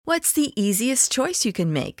What's the easiest choice you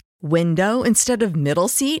can make? Window instead of middle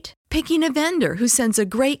seat? Picking a vendor who sends a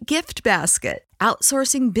great gift basket?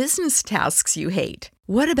 Outsourcing business tasks you hate?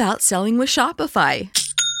 What about selling with Shopify?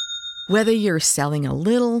 Whether you're selling a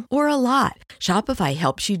little or a lot, Shopify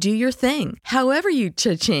helps you do your thing, however you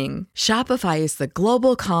cha-ching. Shopify is the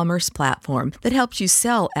global commerce platform that helps you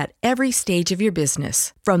sell at every stage of your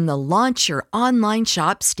business. From the launch your online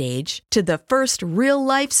shop stage to the first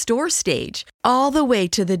real-life store stage, all the way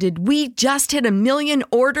to the did we just hit a million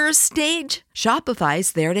orders stage.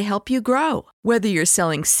 Shopify's there to help you grow. Whether you're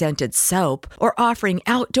selling scented soap or offering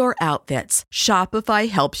outdoor outfits, Shopify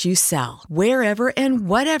helps you sell. Wherever and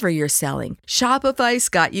whatever you're selling, Shopify's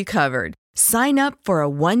got you covered. Sign up for a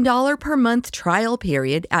 $1 per month trial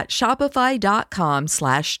period at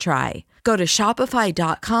shopify.com/try. Go to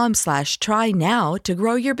shopify.com/try now to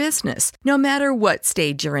grow your business, no matter what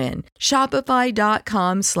stage you're in.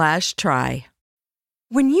 Shopify.com/try.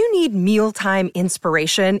 When you need mealtime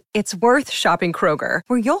inspiration, it's worth shopping Kroger,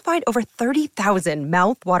 where you'll find over 30,000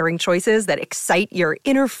 mouth-watering choices that excite your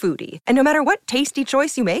inner foodie. And no matter what tasty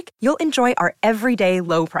choice you make, you'll enjoy our everyday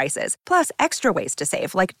low prices, plus extra ways to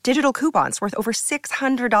save, like digital coupons worth over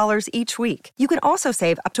 $600 each week. You can also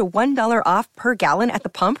save up to $1 off per gallon at the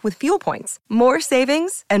pump with fuel points. More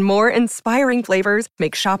savings and more inspiring flavors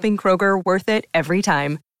make shopping Kroger worth it every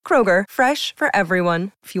time. Kroger, fresh for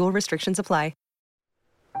everyone. Fuel restrictions apply.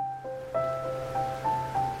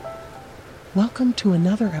 Welcome to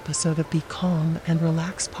another episode of Be Calm and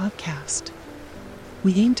Relax podcast.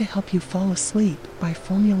 We aim to help you fall asleep by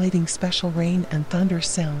formulating special rain and thunder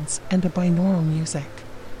sounds and a binaural music.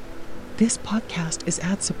 This podcast is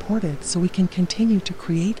ad-supported so we can continue to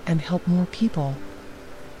create and help more people.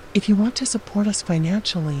 If you want to support us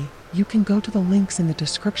financially, you can go to the links in the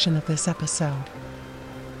description of this episode.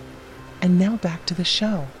 And now back to the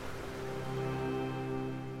show.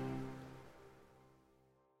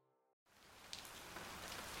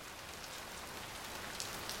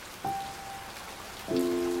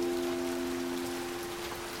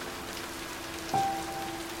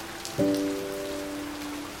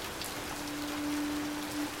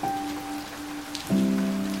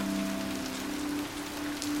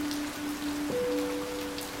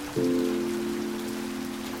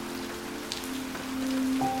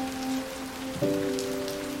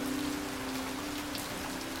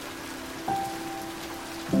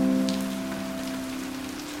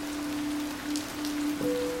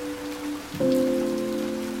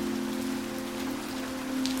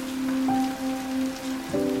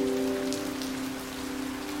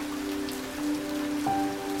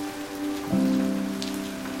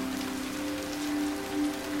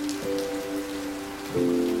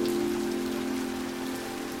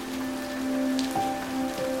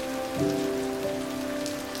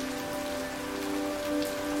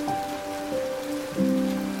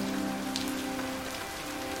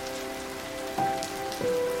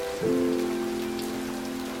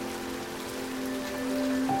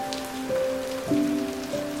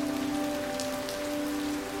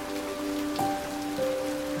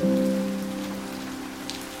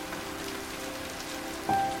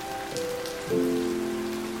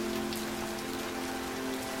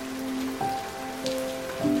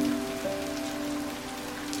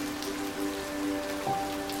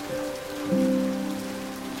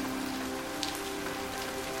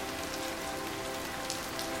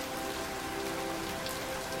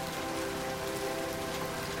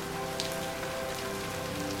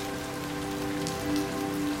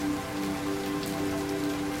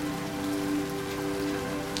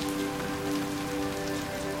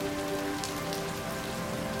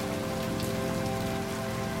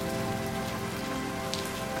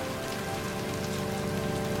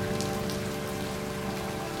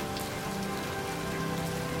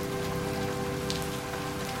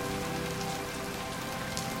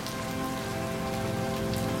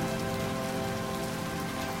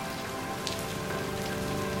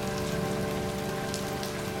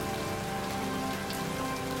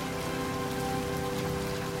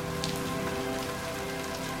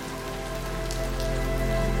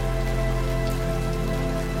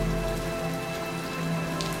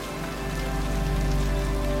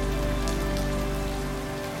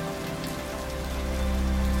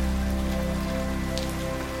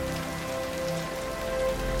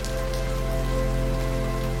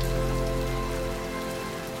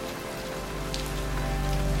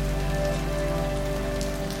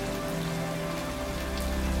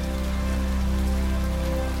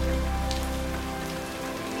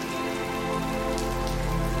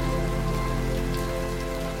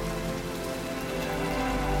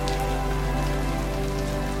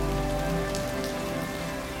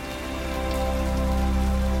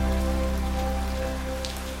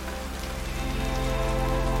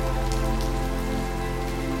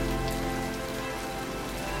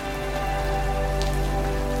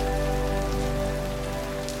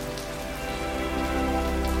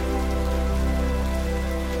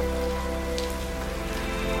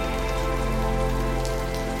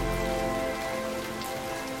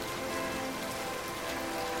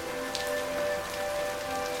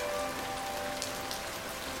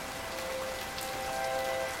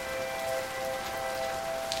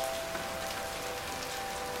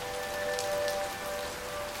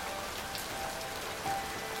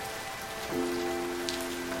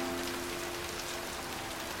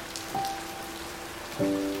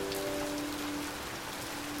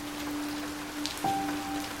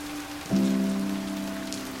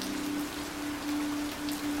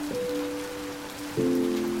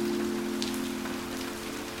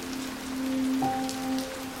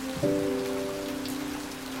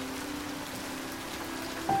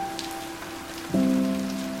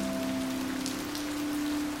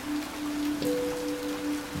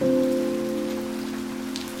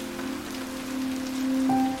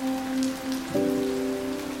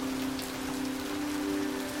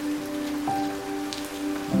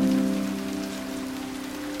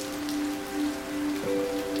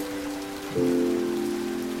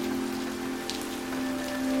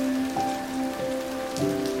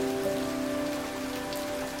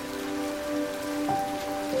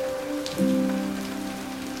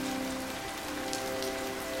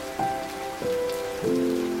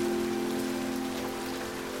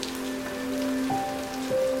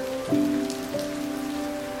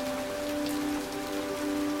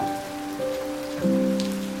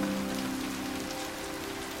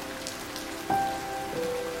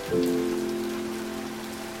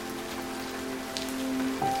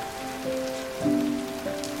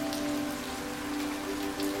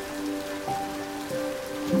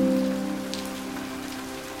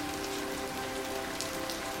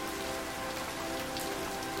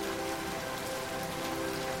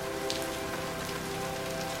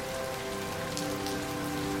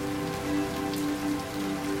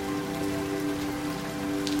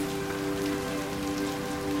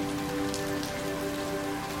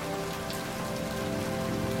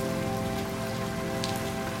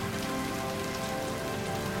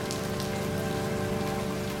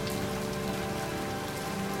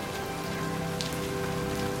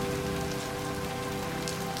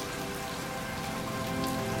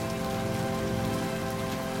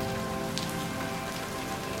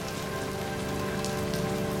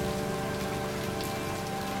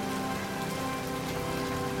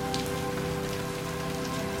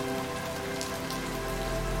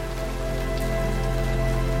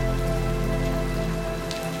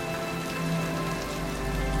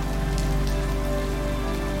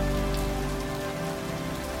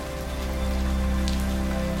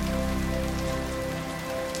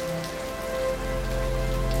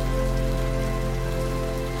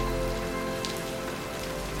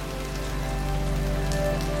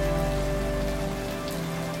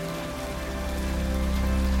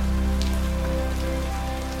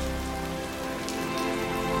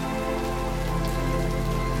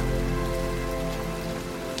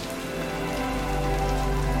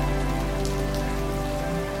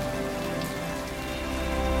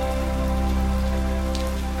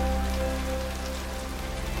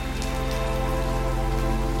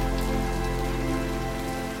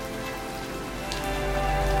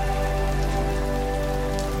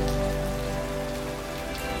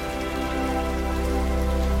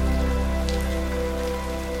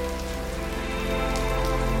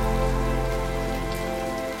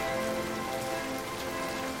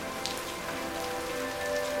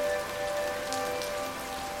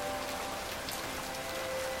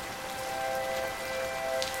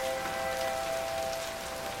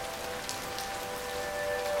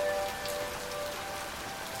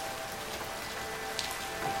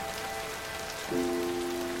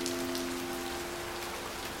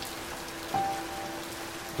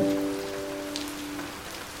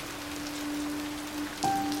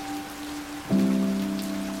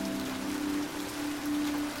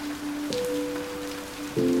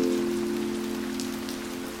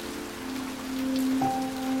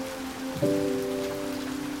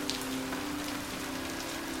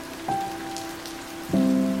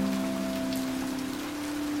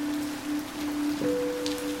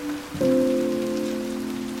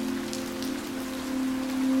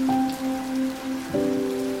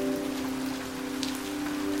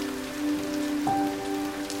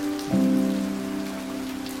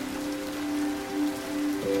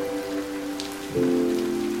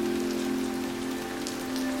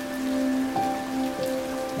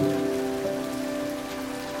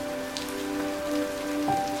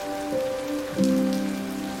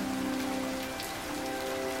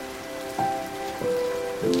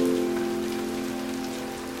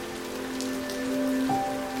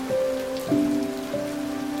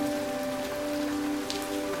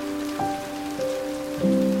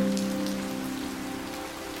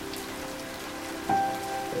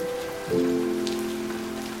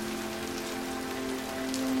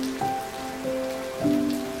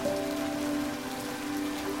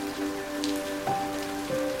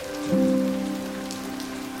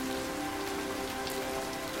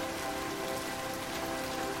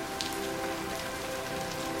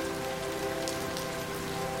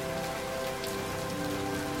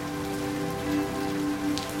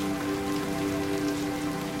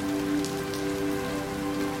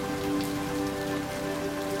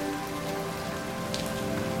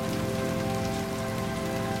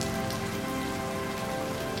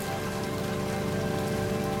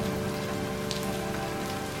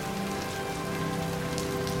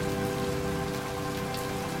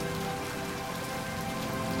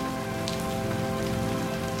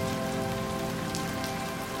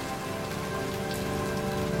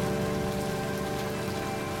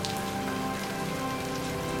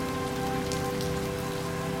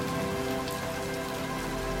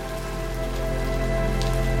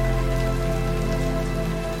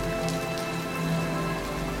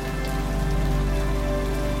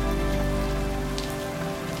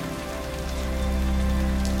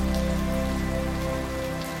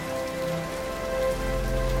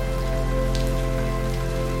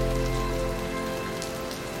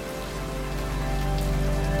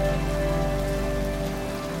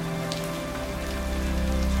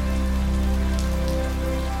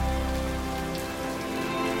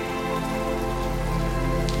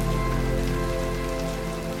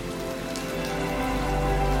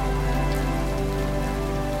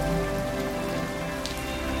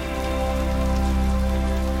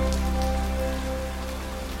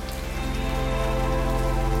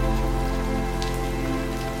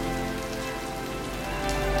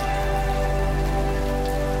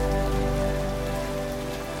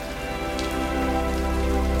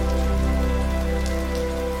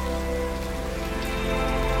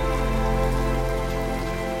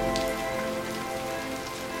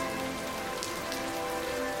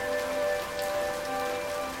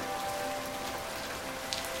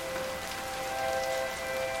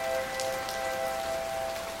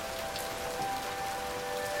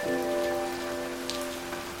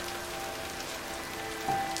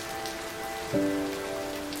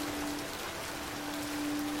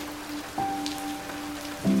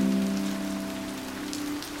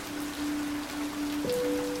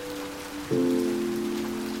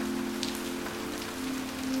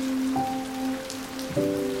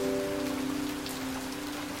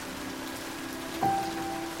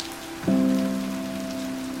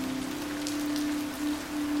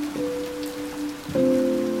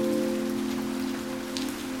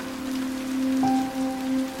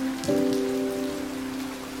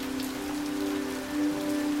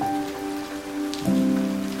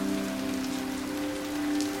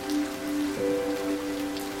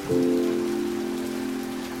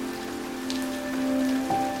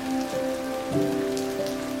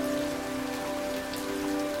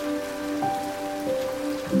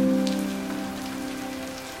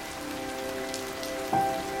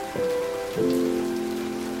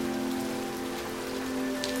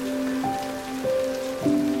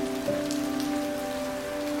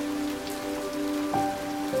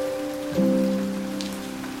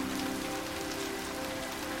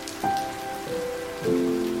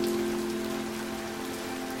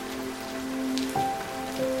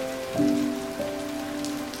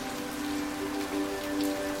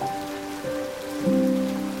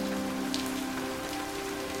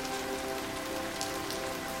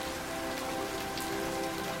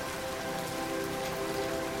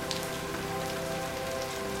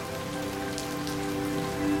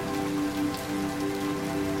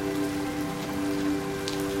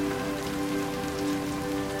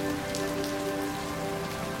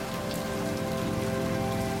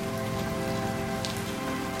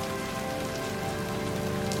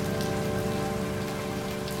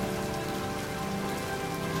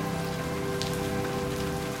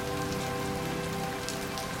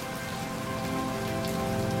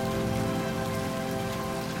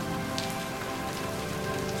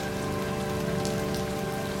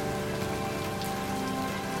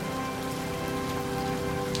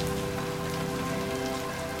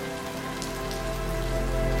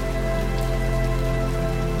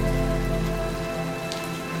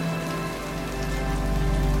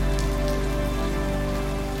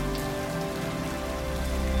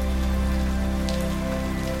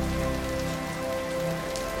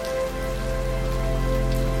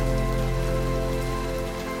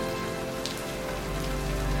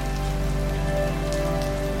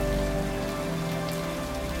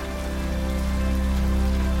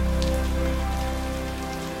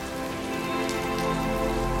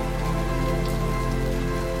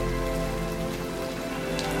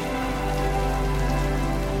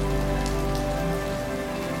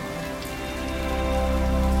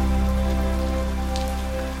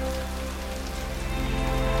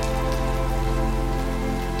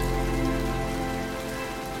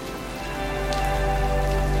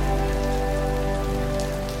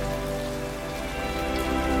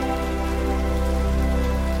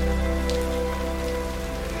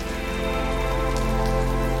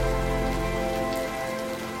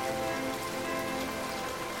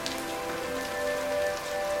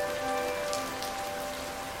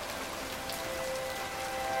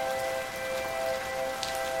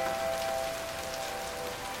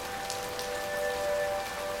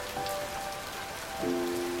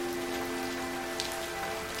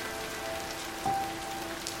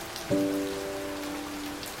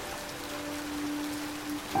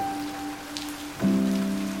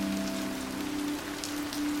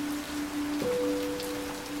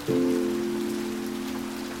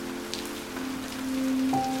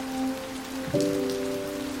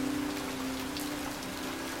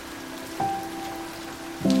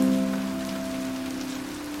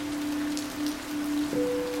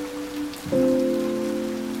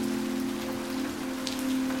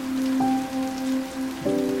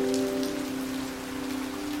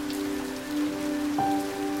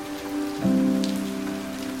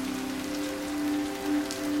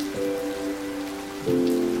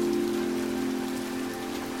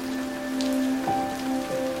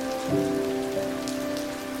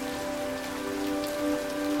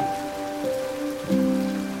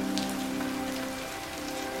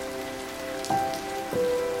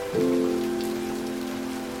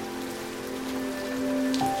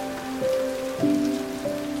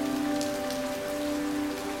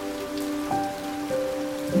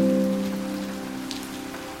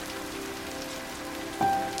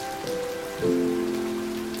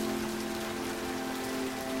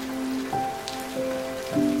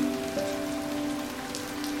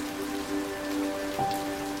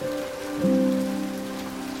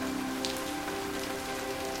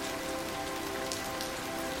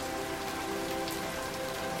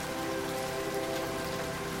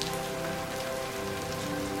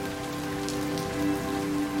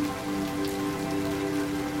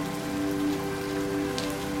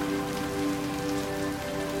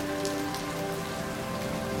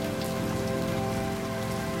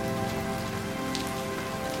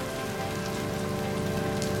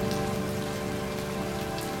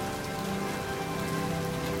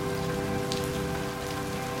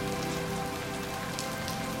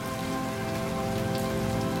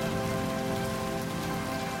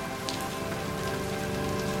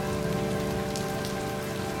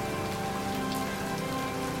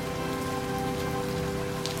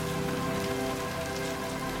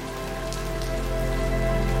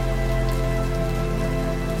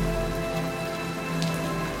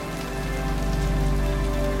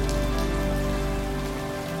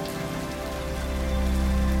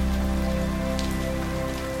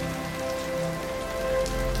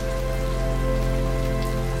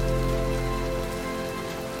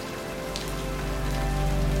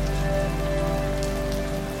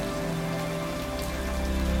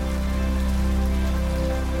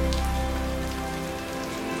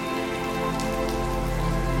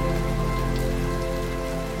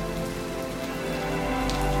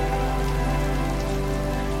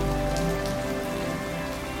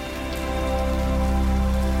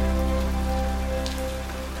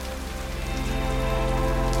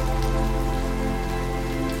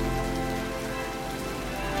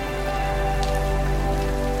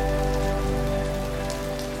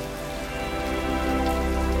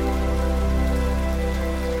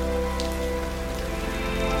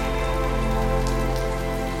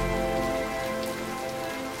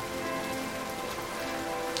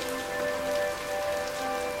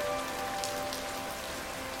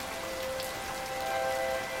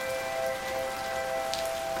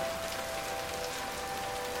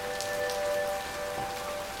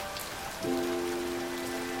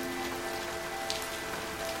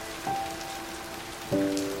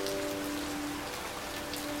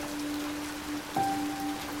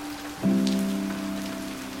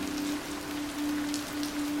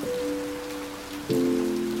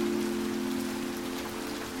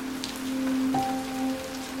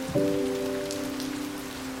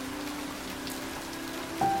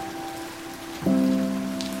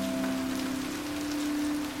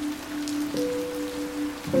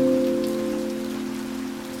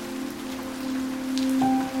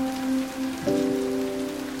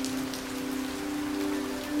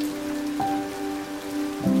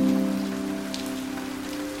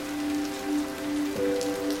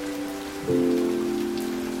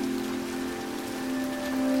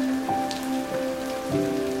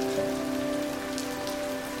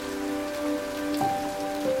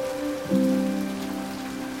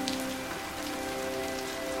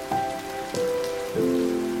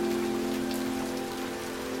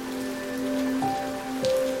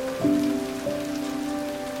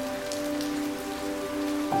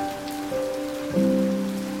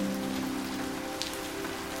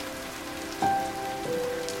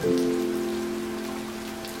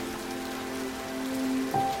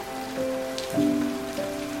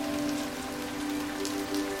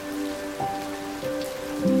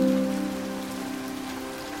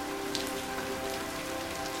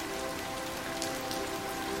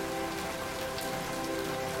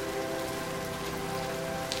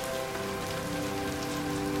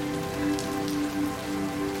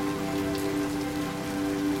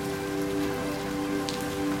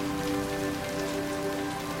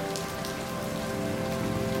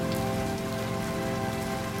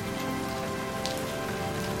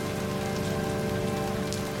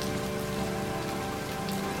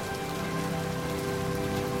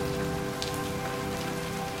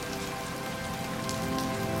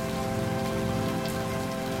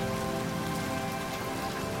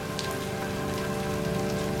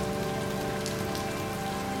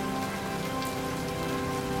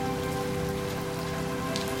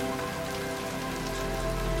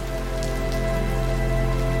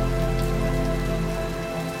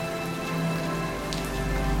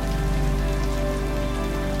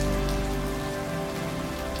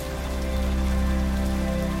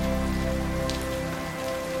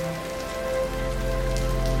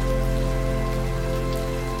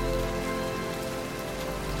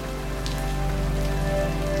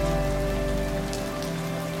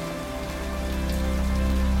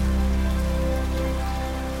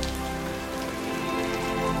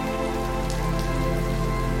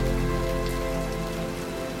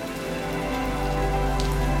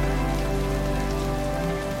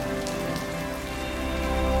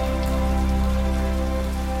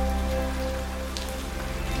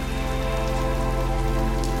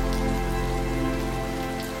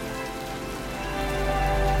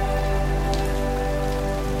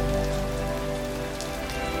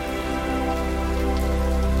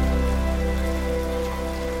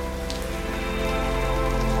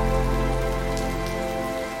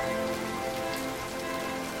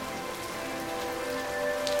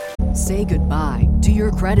 say goodbye to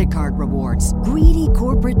your credit card rewards. Greedy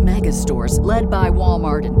corporate mega stores, led by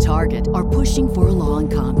Walmart and Target, are pushing for a law in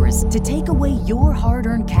Congress to take away your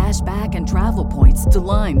hard-earned cash back and travel points to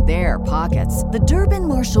line their pockets. The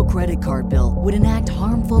Durbin-Marshall credit card bill would enact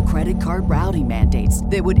harmful credit card routing mandates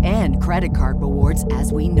that would end credit card rewards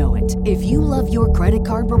as we know it. If you love your credit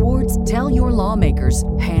card rewards, tell your lawmakers,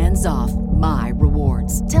 hands off my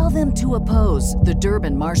rewards. Tell them to oppose the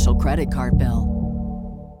Durbin-Marshall credit card bill.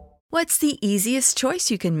 What's the easiest choice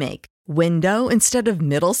you can make? Window instead of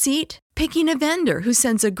middle seat? Picking a vendor who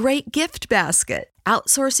sends a great gift basket?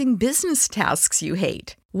 Outsourcing business tasks you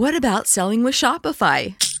hate? What about selling with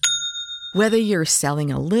Shopify? Whether you're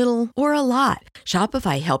selling a little or a lot,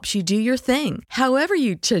 Shopify helps you do your thing, however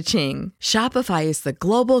you cha-ching. Shopify is the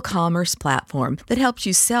global commerce platform that helps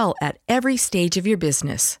you sell at every stage of your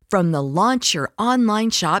business. From the launch your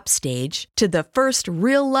online shop stage to the first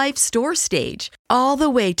real-life store stage, all the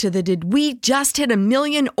way to the did we just hit 1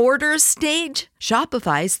 million orders stage.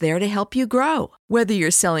 Shopify's there to help you grow. Whether you're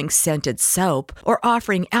selling scented soap or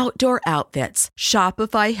offering outdoor outfits,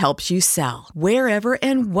 Shopify helps you sell. Wherever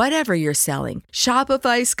and whatever you're selling,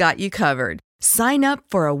 Shopify's got you covered. Sign up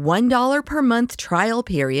for a $1 per month trial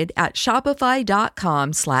period at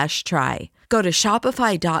shopify.com/try. Go to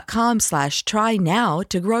shopify.com/try now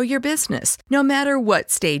to grow your business, no matter what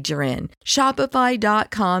stage you're in.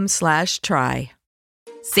 Shopify.com/try.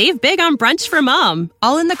 Save big on brunch for mom,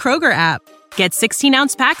 all in the Kroger app. Get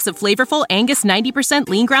 16-ounce packs of flavorful Angus 90%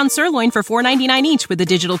 lean ground sirloin for $4.99 each with a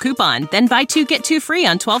digital coupon. Then buy 2, get 2 free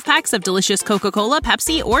on 12 packs of delicious Coca-Cola,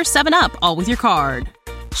 Pepsi, or 7-Up, all with your card.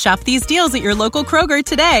 Shop these deals at your local Kroger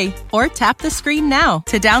today, or tap the screen now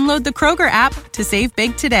to download the Kroger app to save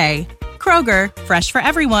big today. Kroger, fresh for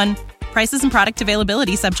everyone. Prices and product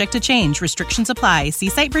availability subject to change. Restrictions apply. See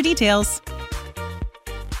site for details.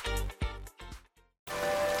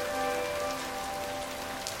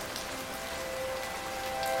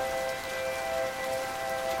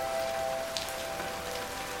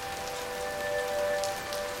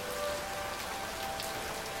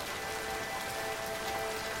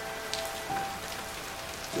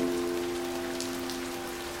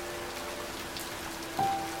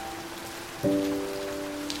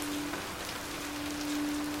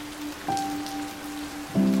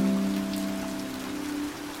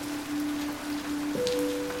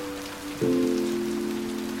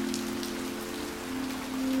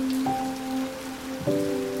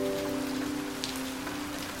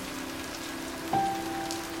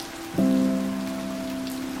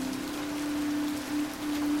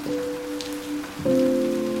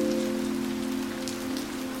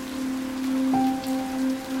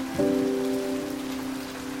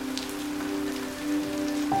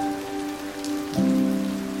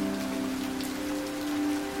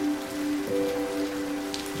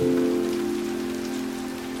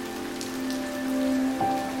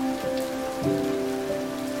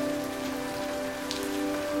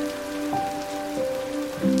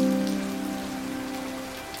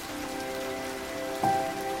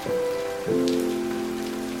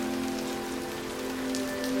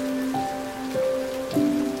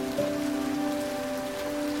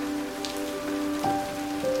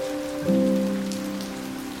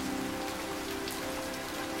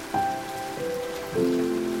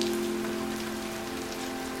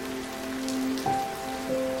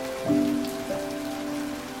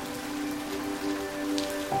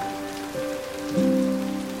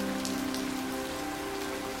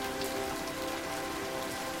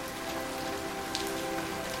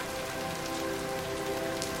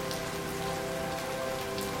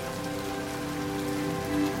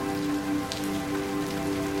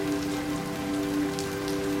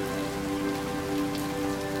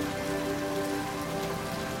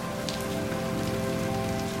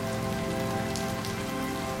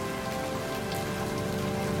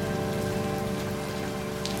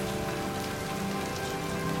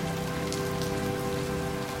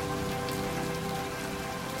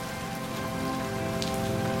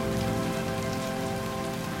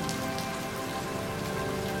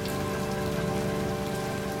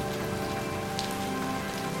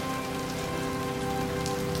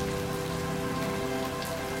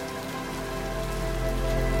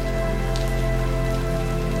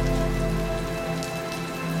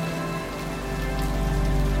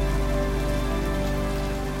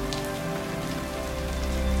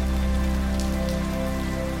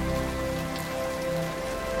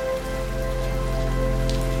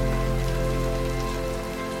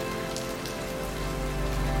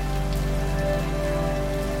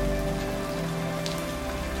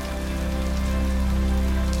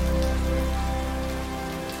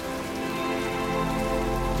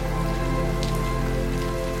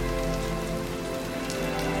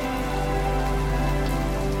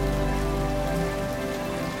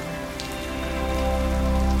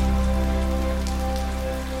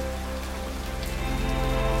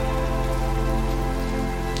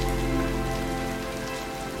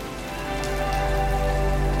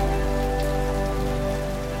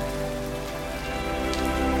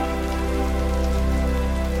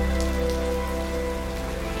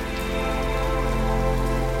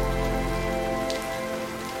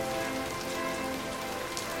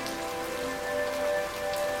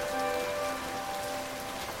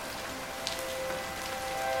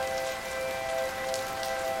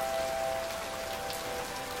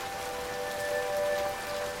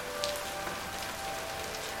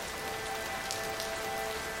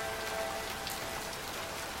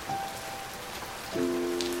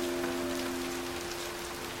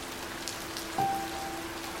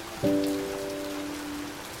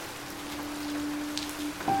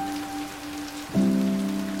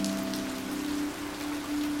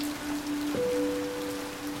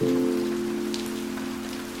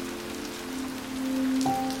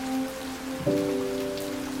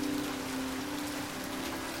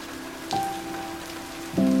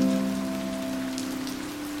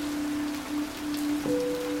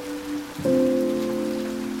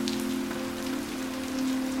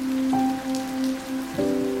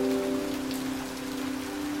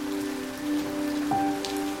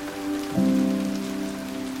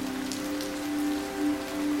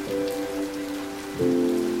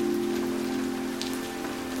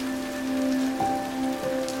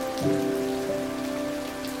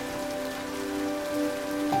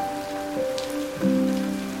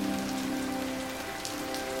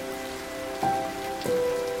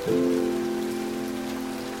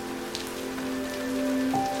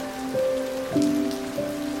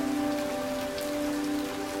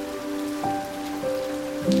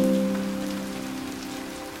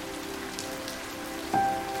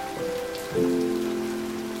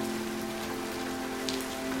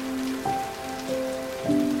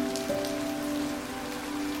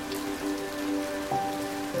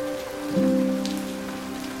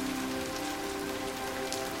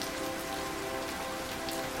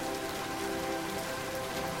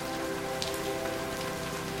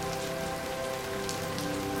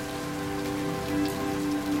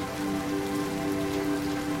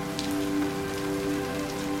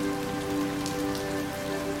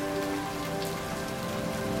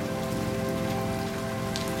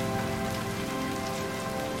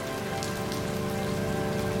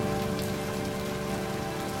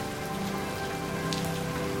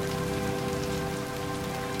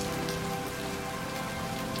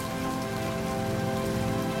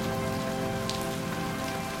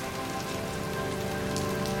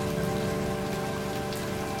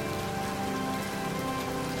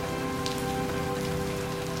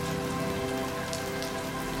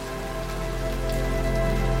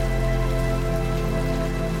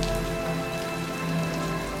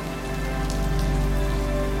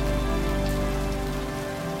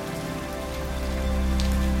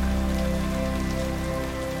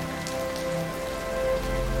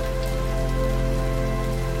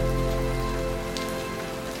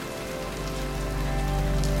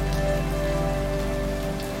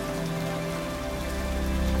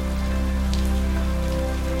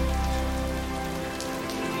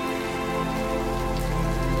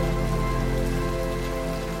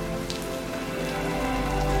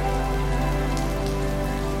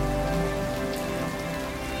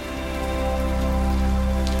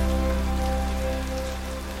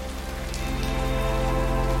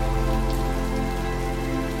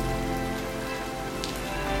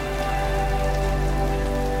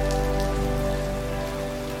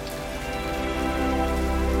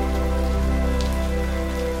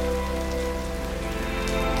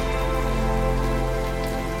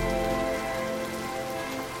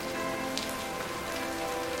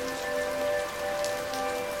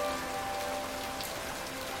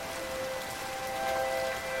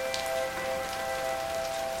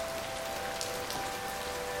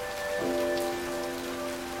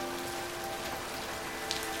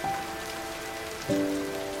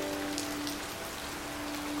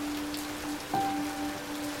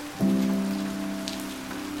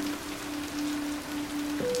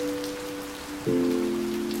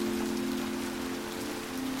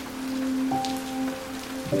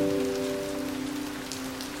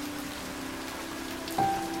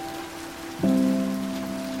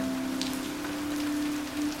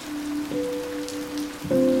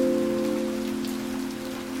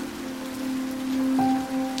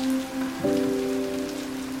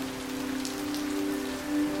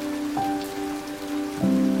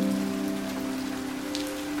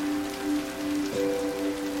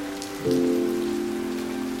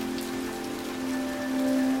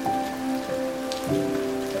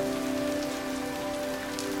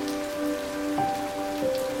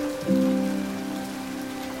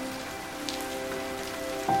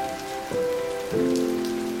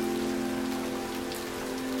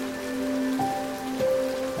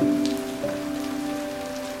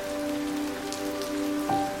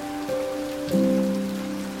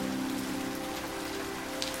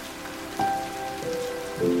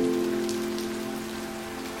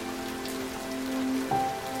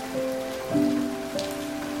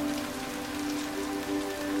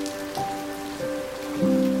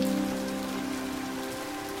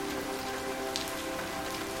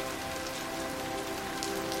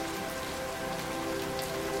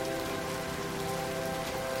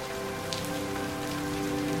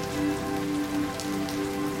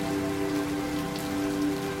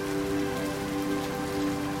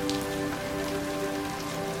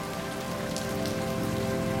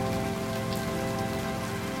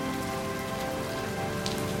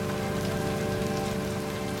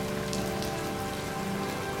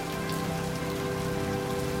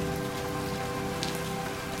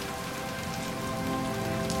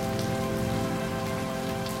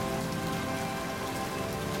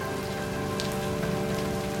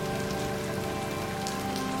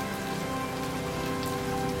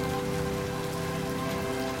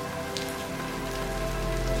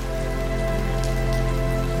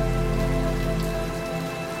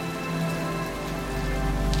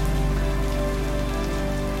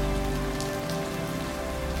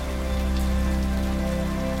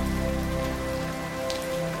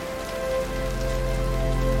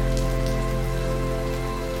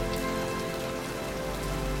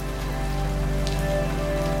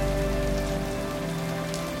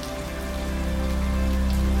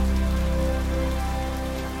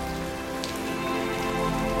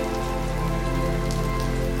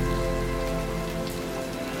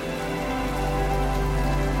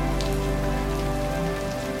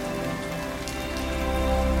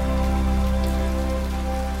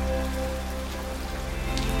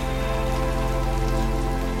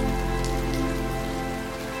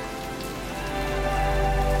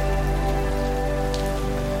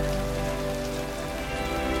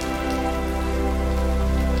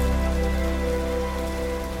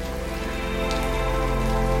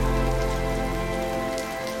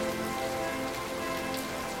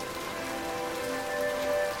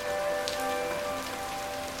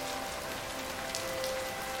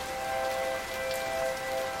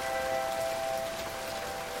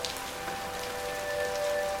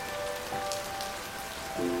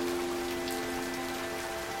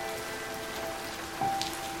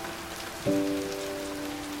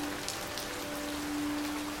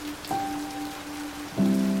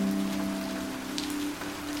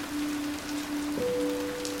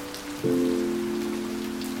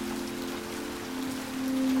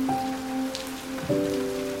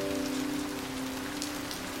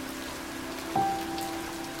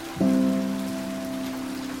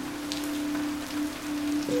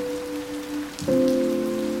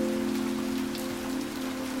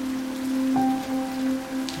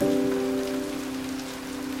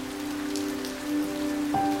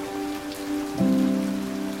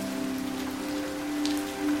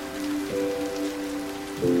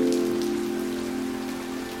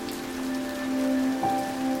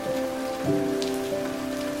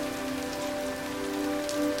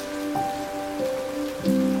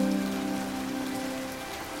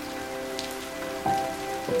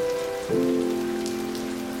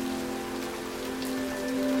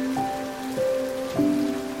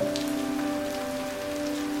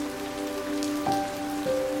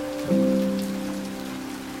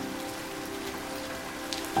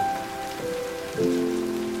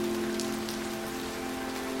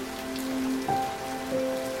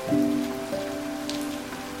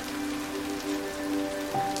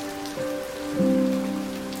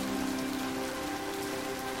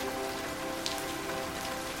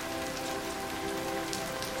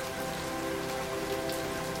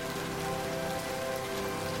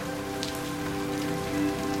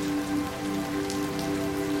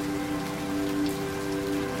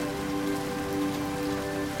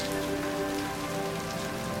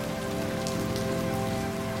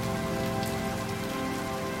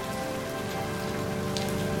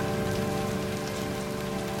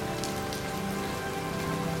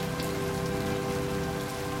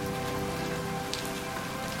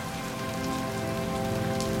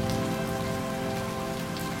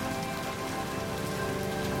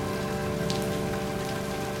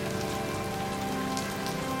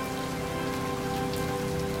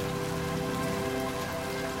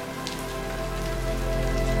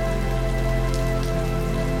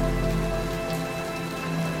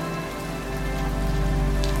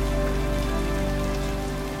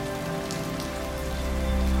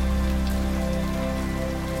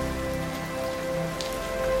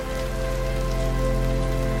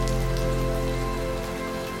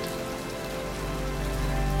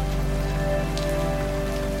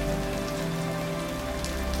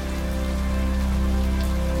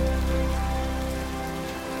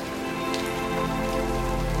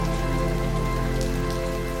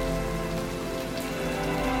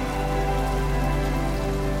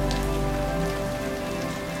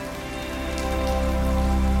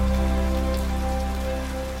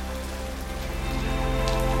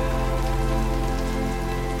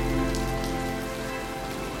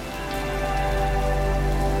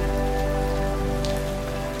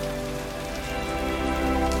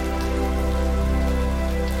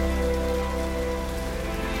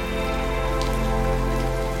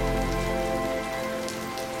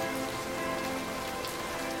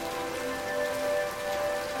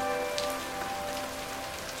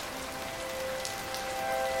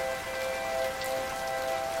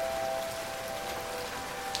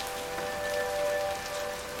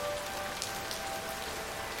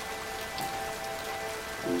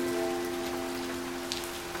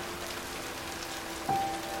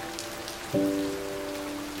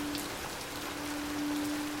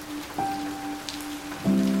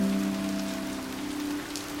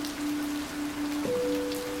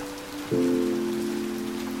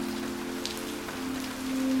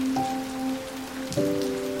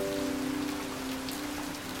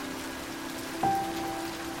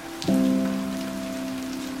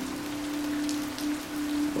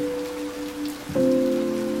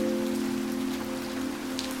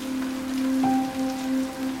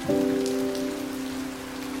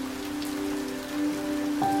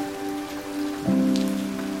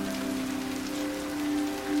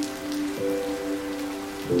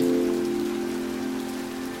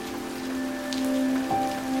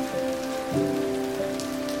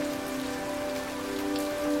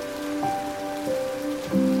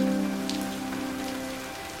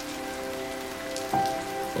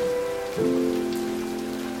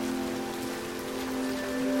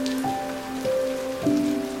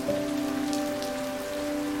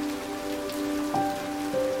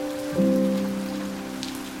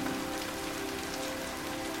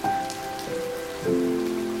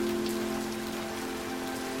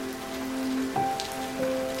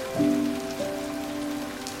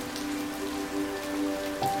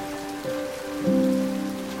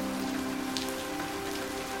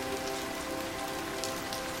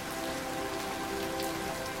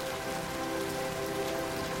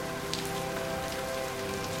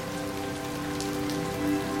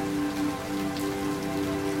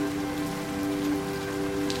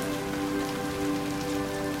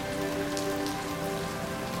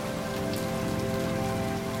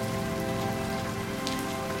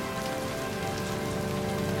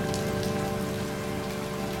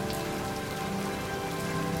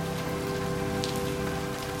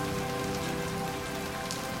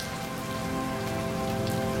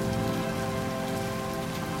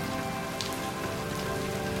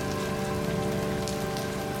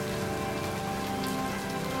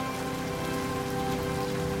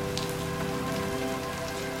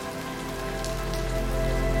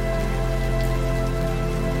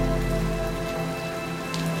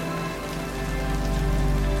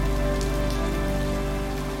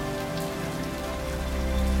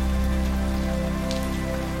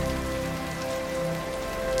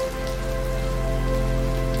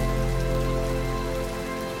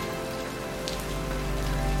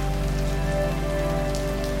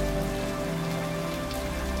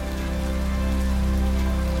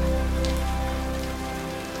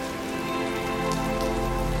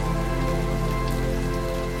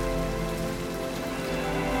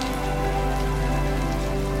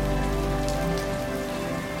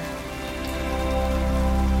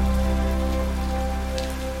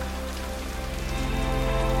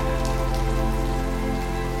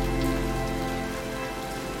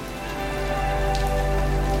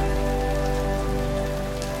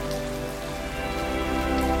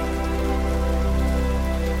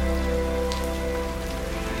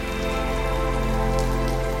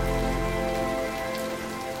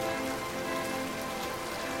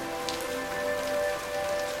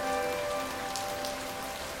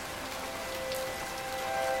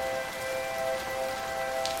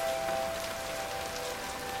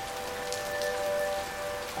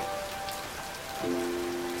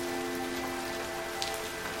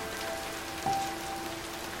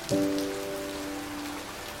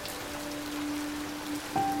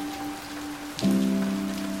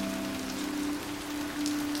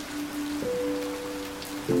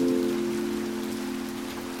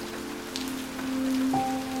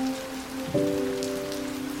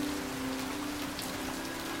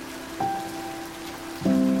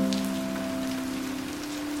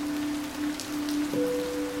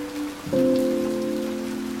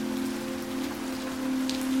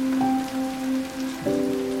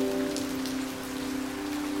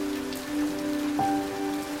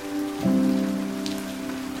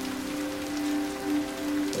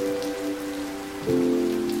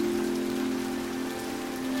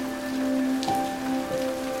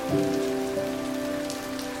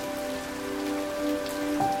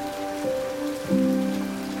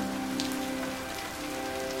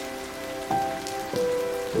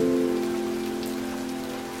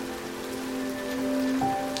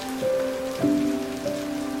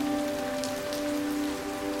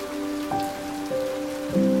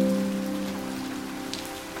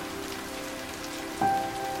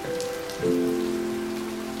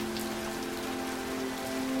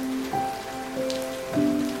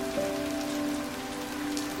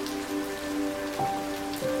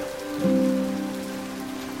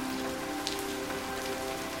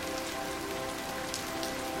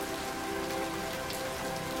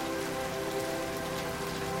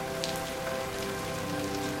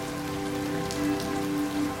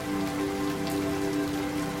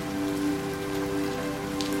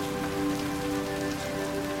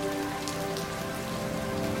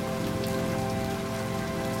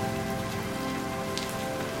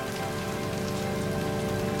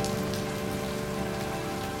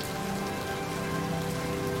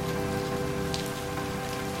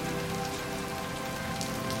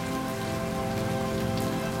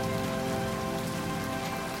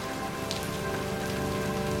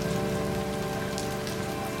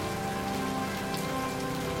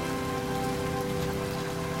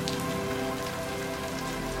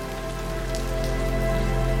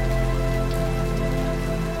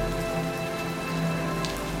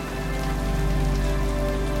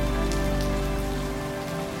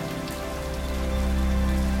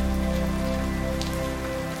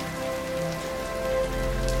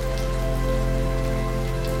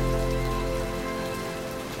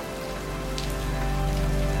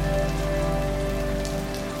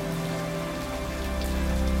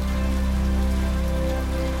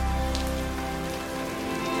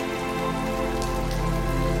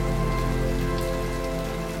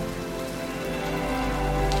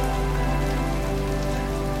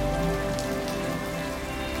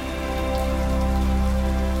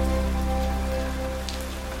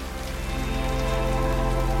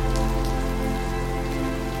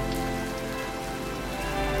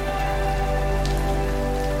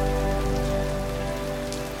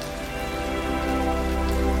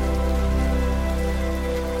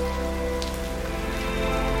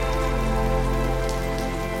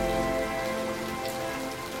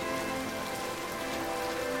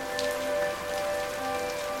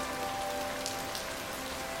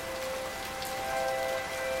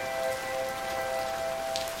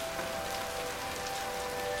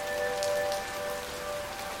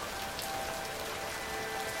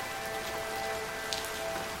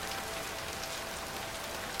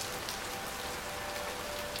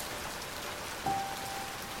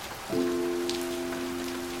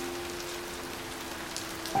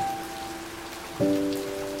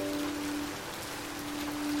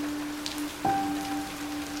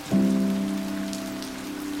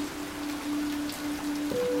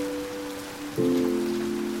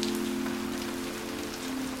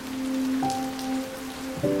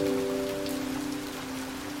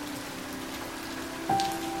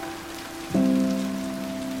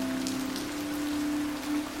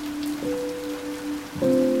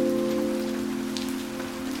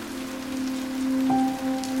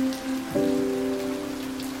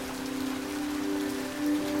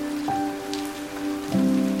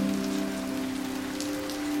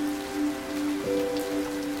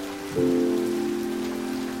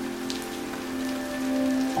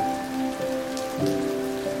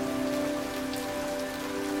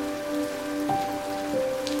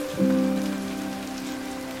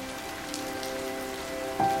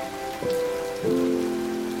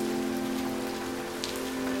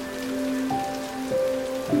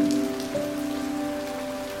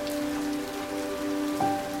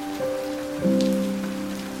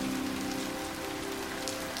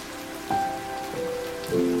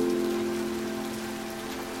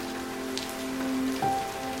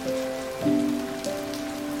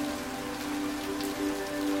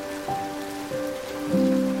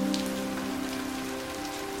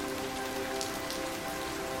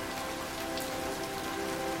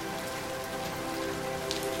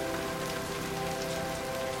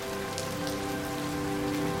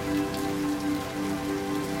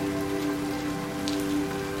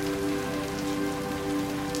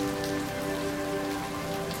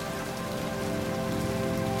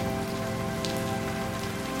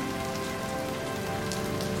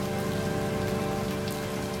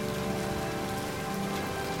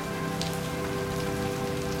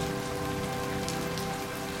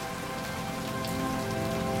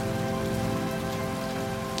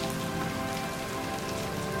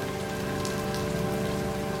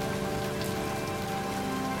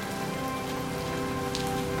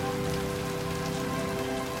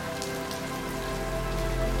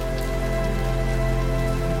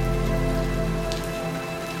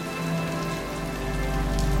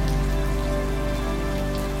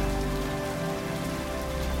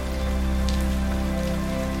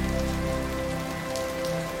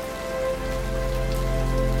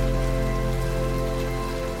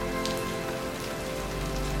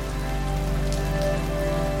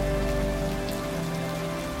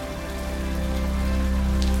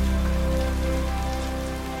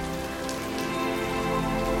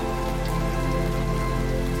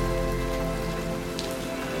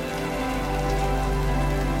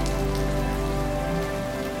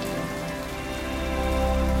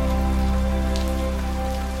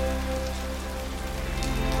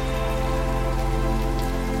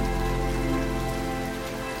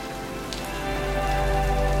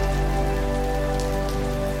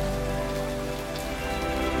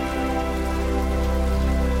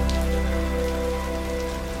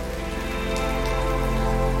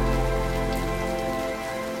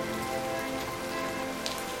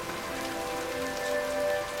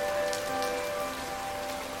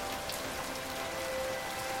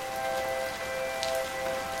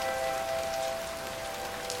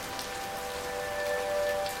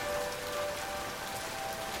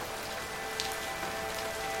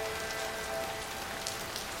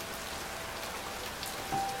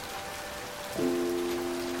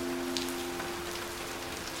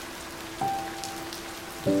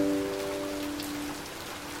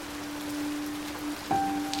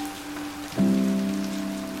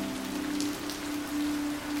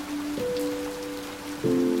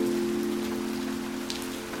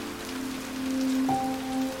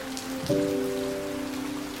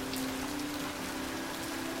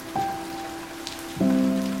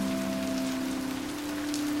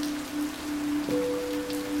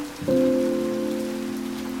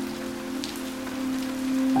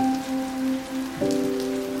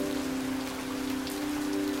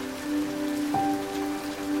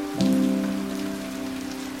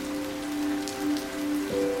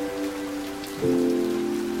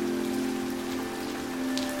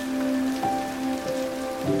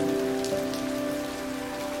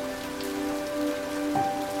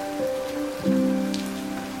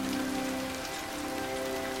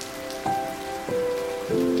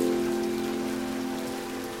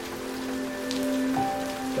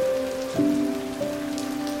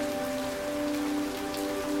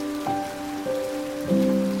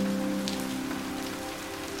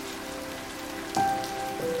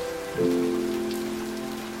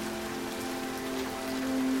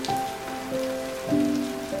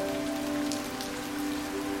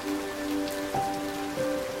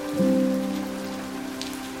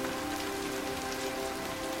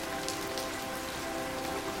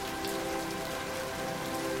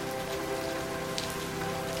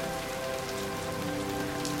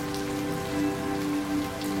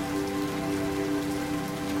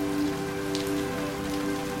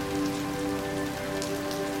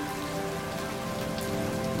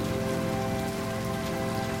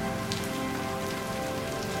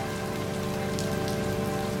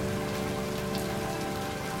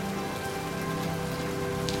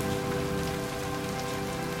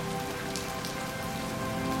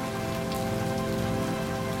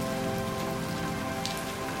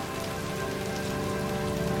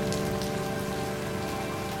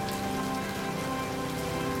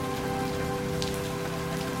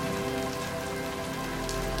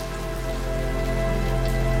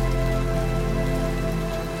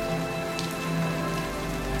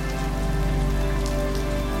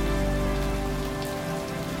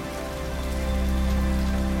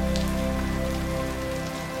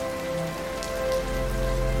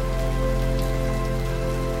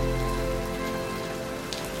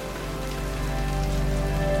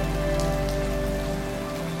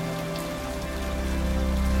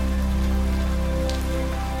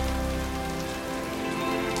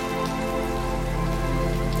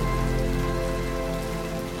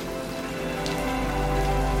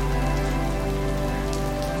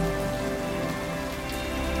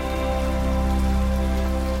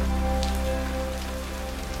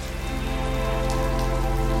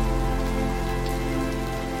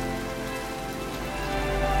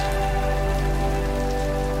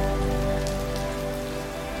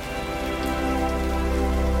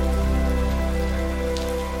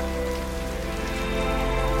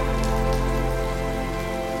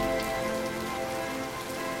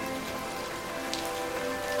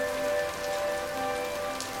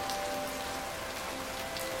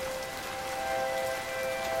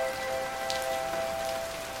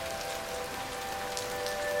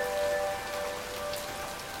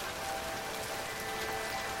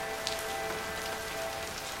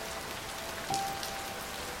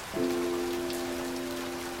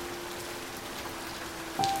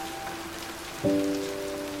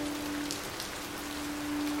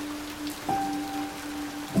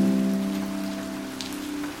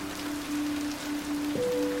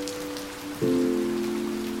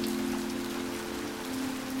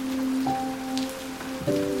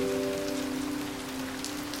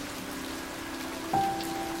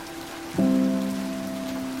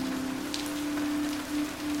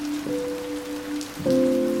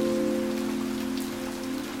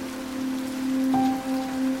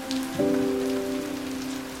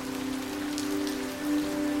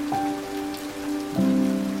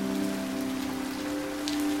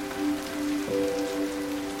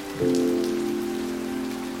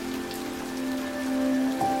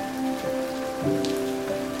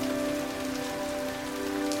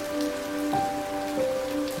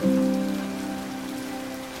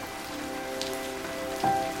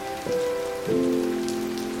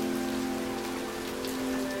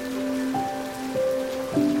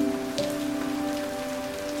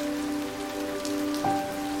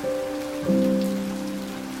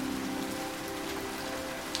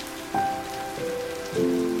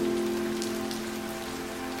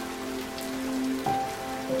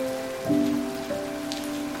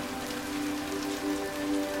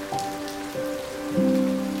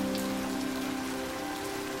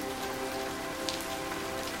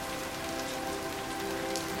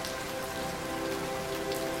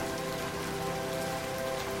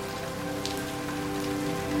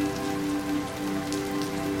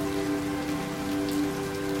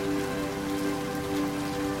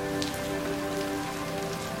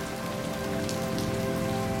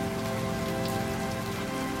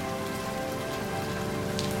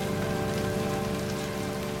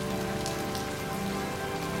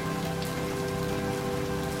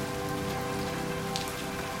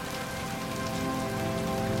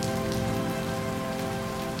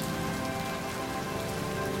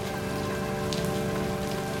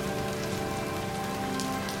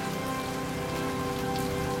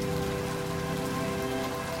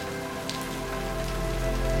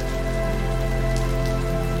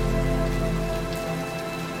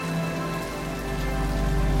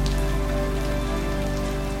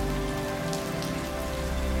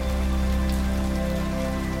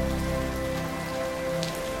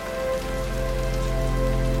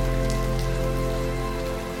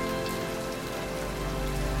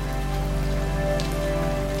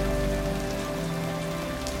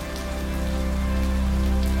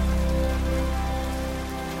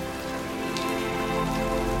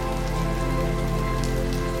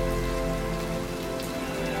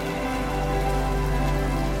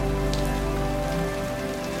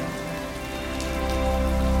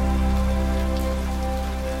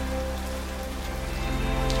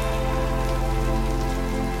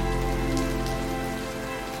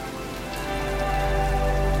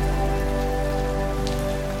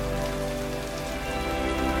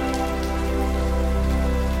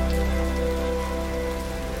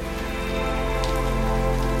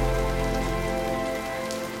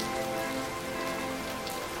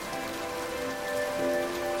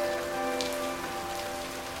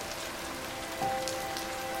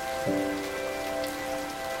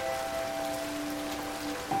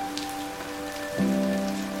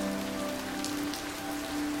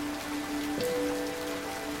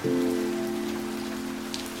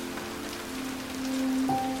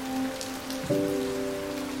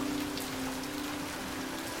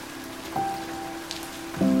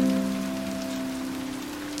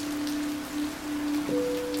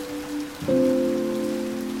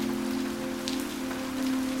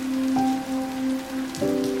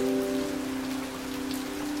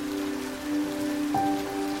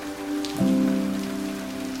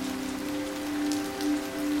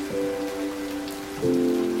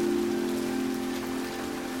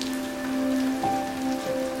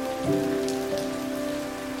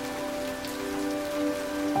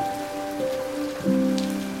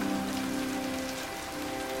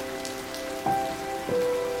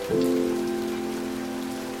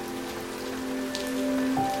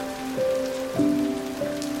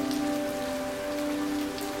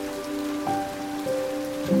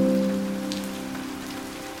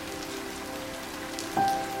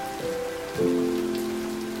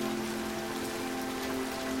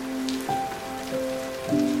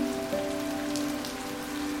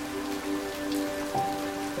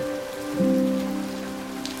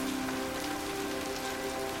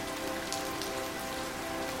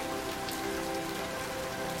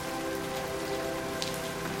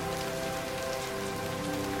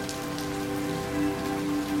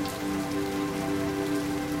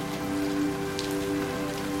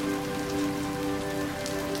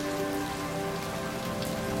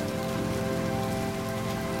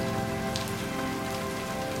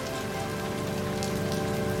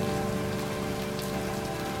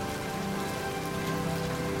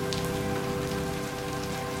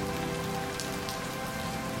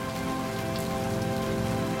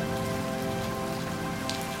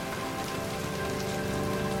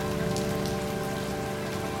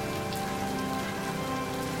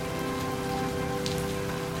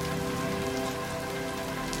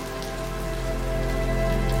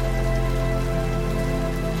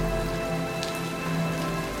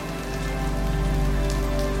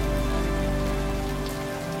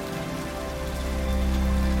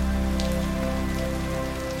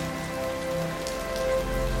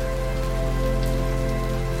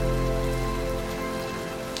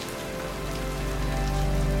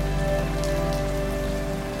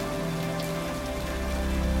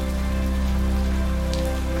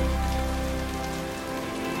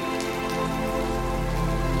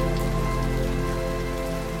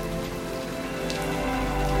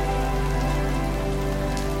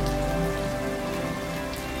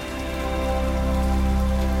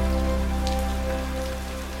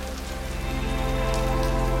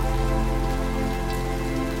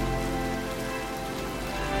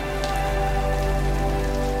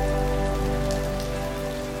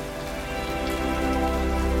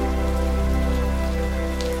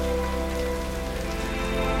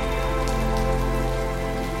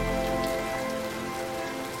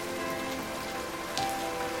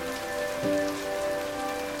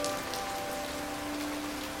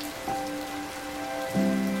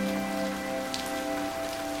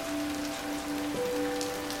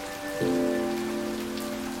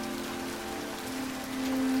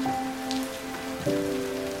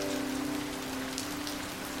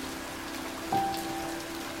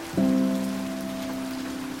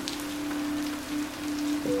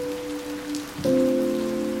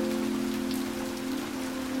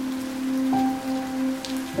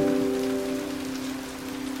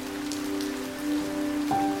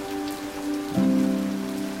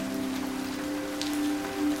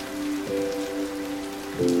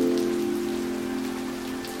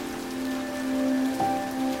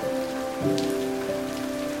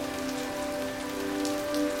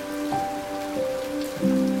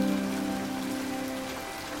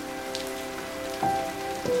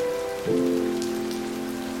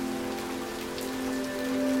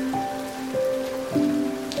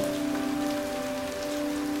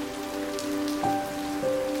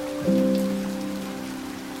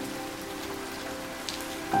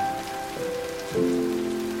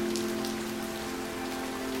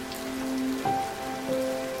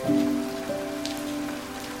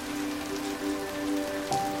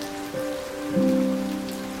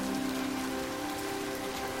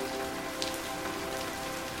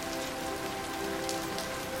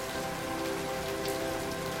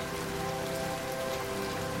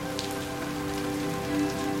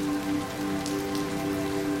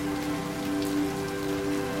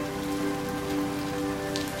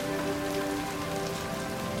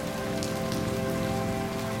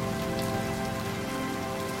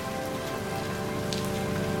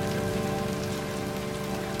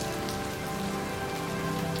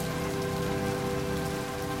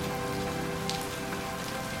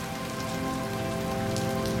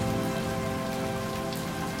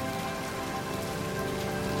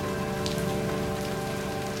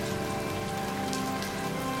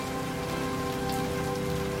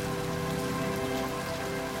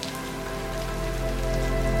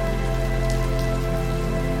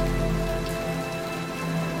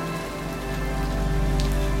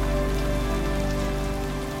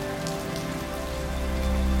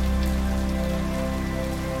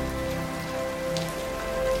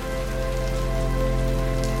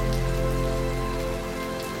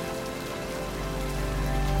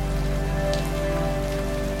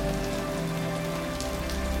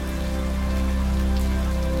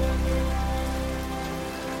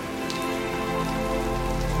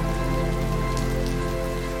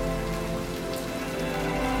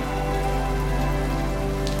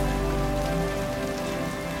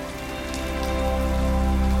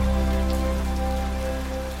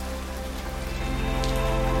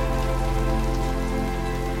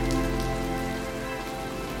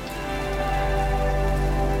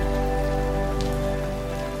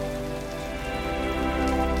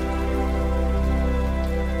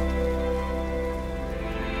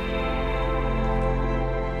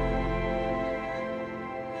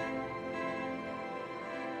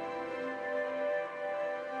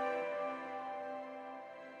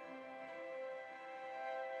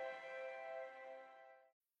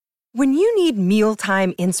 When you need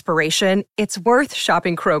mealtime inspiration, it's worth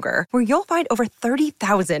shopping Kroger, where you'll find over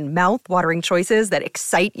 30,000 mouth-watering choices that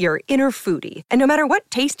excite your inner foodie. And no matter what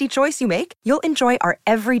tasty choice you make, you'll enjoy our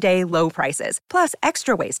everyday low prices, plus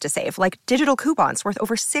extra ways to save, like digital coupons worth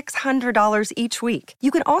over $600 each week. You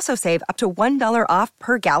can also save up to $1 off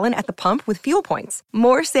per gallon at the pump with fuel points.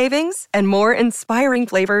 More savings and more inspiring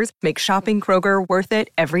flavors make shopping Kroger worth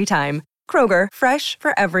it every time. Kroger, fresh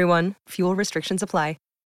for everyone. Fuel restrictions apply.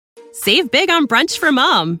 Save big on brunch for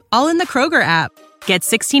mom, all in the Kroger app. Get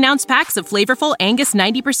 16-ounce packs of flavorful Angus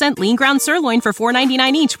 90% lean ground sirloin for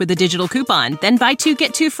 $4.99 each with a digital coupon. Then buy 2,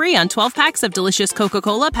 get 2 free on 12 packs of delicious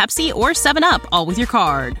Coca-Cola, Pepsi, or 7-Up, all with your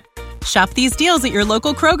card. Shop these deals at your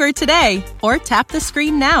local Kroger today, or tap the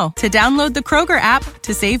screen now to download the Kroger app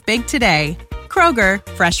to save big today. Kroger,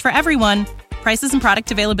 fresh for everyone. Prices and product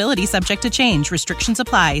availability subject to change. Restrictions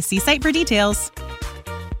apply. See site for details.